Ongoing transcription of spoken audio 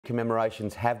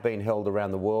commemorations have been held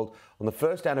around the world on the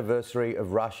first anniversary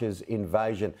of Russia's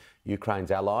invasion.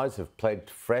 Ukraine's allies have pledged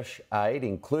fresh aid,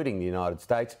 including the United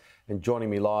States. And joining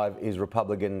me live is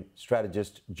Republican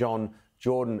strategist John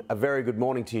Jordan. A very good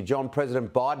morning to you, John.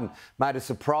 President Biden made a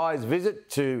surprise visit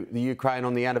to the Ukraine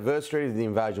on the anniversary of the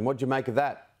invasion. What did you make of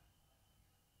that?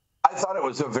 I thought it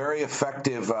was a very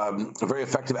effective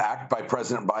act by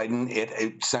President Biden.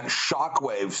 It sent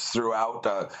shockwaves throughout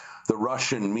the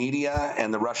Russian media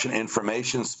and the Russian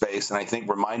information space, and I think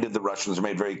reminded the Russians,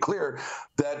 made very clear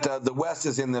that the West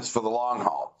is in this for the long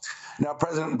haul. Now,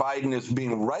 President Biden is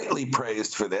being rightly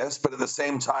praised for this, but at the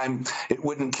same time, it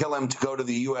wouldn't kill him to go to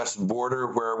the U.S.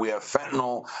 border where we have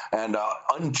fentanyl and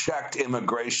unchecked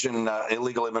immigration,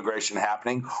 illegal immigration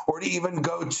happening, or to even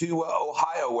go to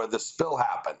Ohio where the spill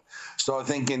happened. So I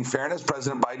think, in fairness,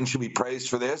 President Biden should be praised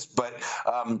for this, but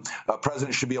a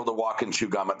president should be able to walk and chew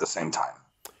gum at the same time.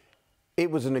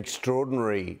 It was an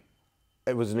extraordinary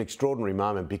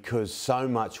moment because so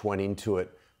much went into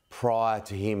it prior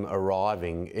to him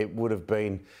arriving. It would have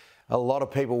been a lot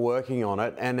of people working on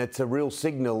it, and it's a real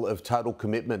signal of total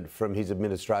commitment from his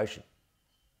administration.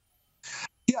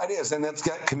 Yeah, it is, and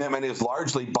that commitment is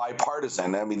largely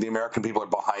bipartisan. I mean, the American people are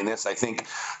behind this. I think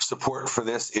support for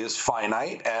this is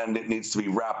finite, and it needs to be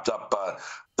wrapped up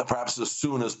perhaps as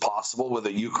soon as possible with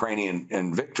a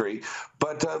Ukrainian victory.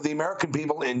 But the American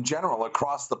people in general,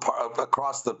 across the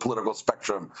political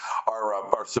spectrum,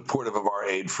 are supportive of our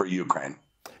aid for Ukraine.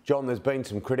 John, there's been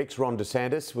some critics. Ron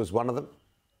DeSantis was one of them.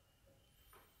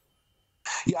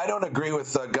 Yeah, I don't agree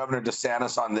with Governor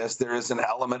DeSantis on this. There is an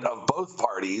element of both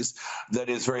parties that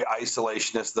is very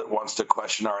isolationist, that wants to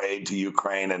question our aid to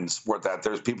Ukraine and support that.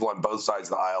 There's people on both sides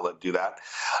of the aisle that do that.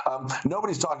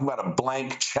 Nobody's talking about a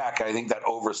blank check. I think that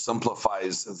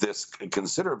oversimplifies this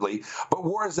considerably. But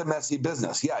war is a messy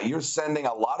business. Yeah, you're sending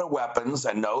a lot of weapons,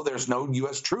 and no, there's no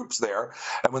U.S. troops there.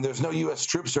 And when there's no U.S.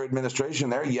 troops or administration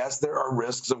there, yes, there are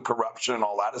risks of corruption and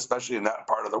all that, especially in that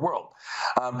part of the world.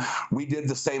 We did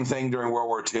the same thing during World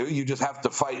War II. You just have to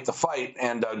fight the fight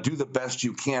and do the best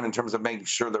you can in terms of making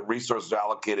sure that resources are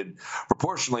allocated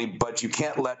proportionally, but you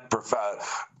can't let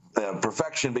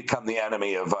perfection become the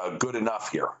enemy of good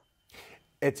enough here.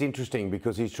 It's interesting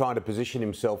because he's trying to position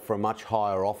himself for a much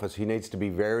higher office. He needs to be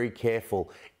very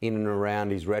careful in and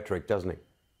around his rhetoric, doesn't he?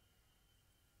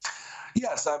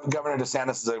 Yes, Governor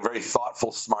DeSantis is a very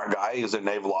thoughtful, smart guy. He's a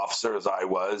naval officer, as I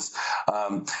was.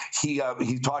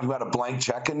 He's talking about a blank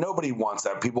check, and nobody wants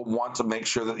that. People want to make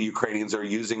sure that the Ukrainians are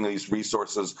using these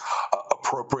resources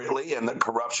appropriately, and that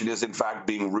corruption is, in fact,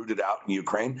 being rooted out in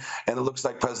Ukraine. And it looks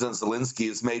like President Zelensky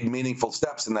has made meaningful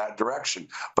steps in that direction,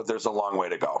 but there's a long way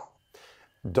to go.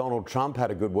 Donald Trump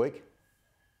had a good week.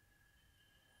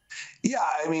 Yeah,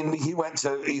 I mean, he went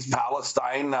to East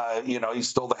Palestine. He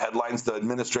stole the headlines. The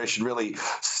administration really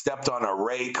stepped on a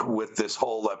rake with this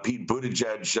whole Pete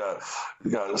Buttigieg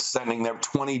sending them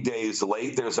 20 days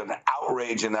late. There's an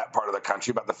outrage in that part of the country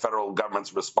about the federal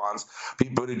government's response.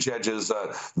 Pete Buttigieg's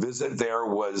visit there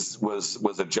was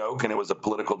a joke, and it was a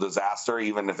political disaster.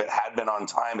 Even if it had been on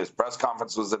time, his press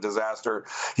conference was a disaster.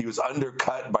 He was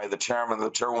undercut by the chairwoman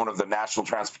of the National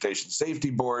Transportation Safety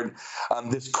Board.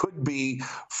 This could be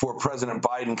for President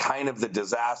Biden kind of the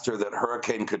disaster that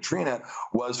Hurricane Katrina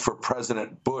was for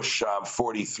President Bush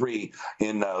 43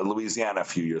 in Louisiana a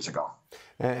few years ago.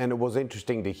 And it was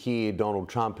interesting to hear Donald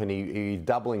Trump, and he's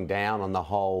doubling down on the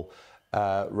whole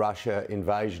Russia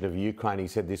invasion of Ukraine. He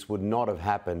said this would not have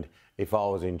happened if I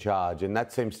was in charge. And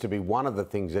that seems to be one of the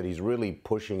things that he's really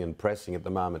pushing and pressing at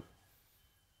the moment.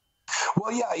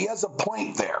 Well, yeah, he has a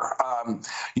point there.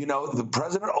 The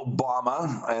President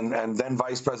Obama and then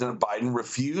Vice President Biden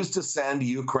refused to send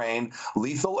Ukraine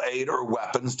lethal aid or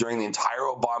weapons during the entire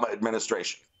Obama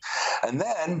administration. And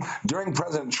then during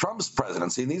President Trump's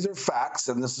presidency, and these are facts,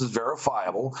 and this is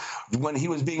verifiable, when he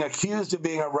was being accused of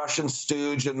being a Russian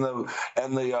stooge, and the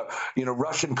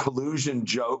Russian collusion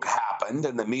joke happened,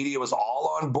 and the media was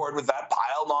all on board with that,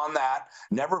 piled on that,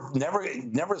 never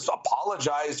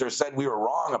apologized or said we were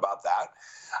wrong about that.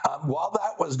 While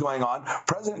that was going on,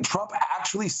 President Trump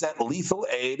actually sent lethal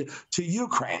aid to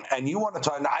Ukraine. And you want to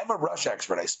talk? I'm a Russia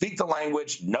expert. I speak the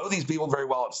language, know these people very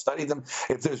well, have studied them.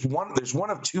 If there's one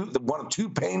of two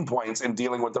pain points in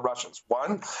dealing with the Russians.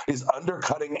 One is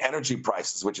undercutting energy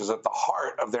prices, which is at the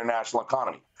heart of their national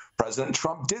economy. President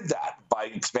Trump did that by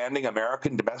expanding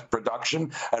American domestic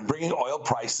production and bringing oil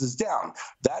prices down.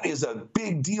 That is a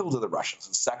big deal to the Russians.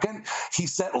 And second, he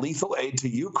sent lethal aid to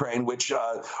Ukraine, which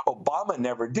Obama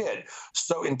never did.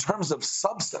 So in terms of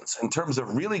substance, in terms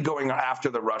of really going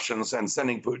after the Russians and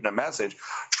sending Putin a message,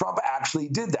 Trump actually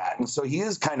did that. And so he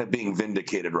is kind of being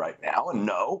vindicated right now. And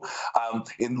no,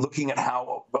 in looking at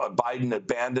how Biden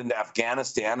abandoned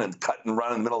Afghanistan and cut and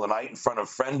run in the middle of the night in front of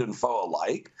friend and foe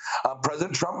alike,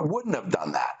 President Trump wouldn't have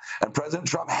done that. And President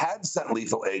Trump had sent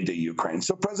lethal aid to Ukraine.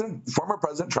 So former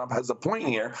President Trump has a point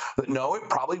here that no, it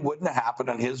probably wouldn't have happened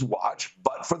on his watch,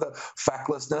 but for the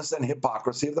fecklessness and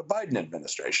hypocrisy of the Biden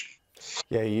administration.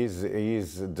 Yeah, he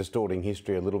is distorting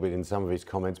history a little bit in some of his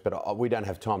comments, but we don't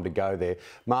have time to go there.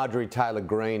 Marjorie Taylor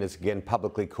Greene has again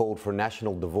publicly called for a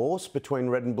national divorce between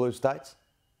red and blue states.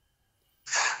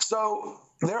 So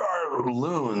there are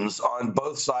loons on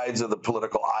both sides of the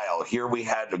political aisle. Here we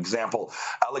had, example,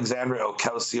 Alexandria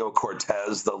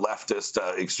Ocasio-Cortez, the leftist,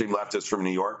 extreme leftist from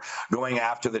New York, going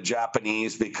after the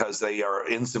Japanese because they are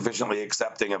insufficiently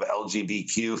accepting of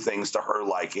LGBTQ things to her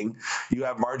liking. You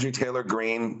have Marjorie Taylor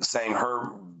Greene saying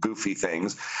her goofy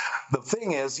things. The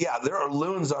thing is, yeah, there are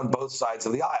loons on both sides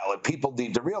of the aisle, and people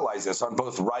need to realize this on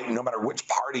both right, no matter which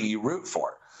party you root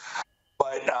for.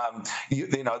 But,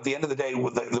 you know, at the end of the day,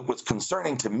 what's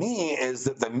concerning to me is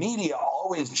that the media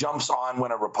always jumps on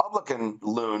when a Republican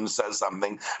loon says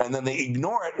something, and then they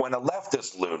ignore it when a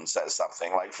leftist loon says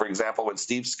something. Like, for example, when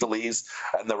Steve Scalise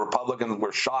and the Republicans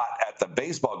were shot at the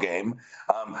baseball game,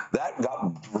 that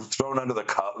got thrown under the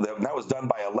that was done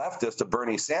by a leftist, a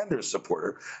Bernie Sanders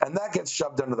supporter, and that gets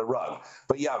shoved under the rug.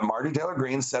 But yeah, Marjorie Taylor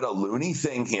Greene said a loony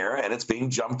thing here, and it's being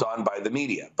jumped on by the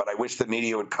media. But I wish the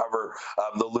media would cover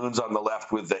the loons on the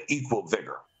left with the equal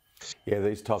vigor. Yeah,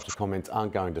 these types of comments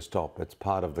aren't going to stop. It's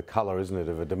part of the colour, isn't it,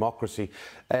 of a democracy?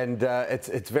 And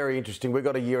it's very interesting. We've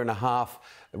got a year and a half,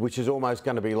 which is almost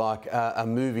going to be like a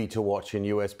movie to watch in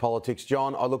US politics.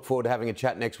 John, I look forward to having a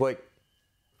chat next week.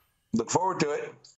 Look forward to it.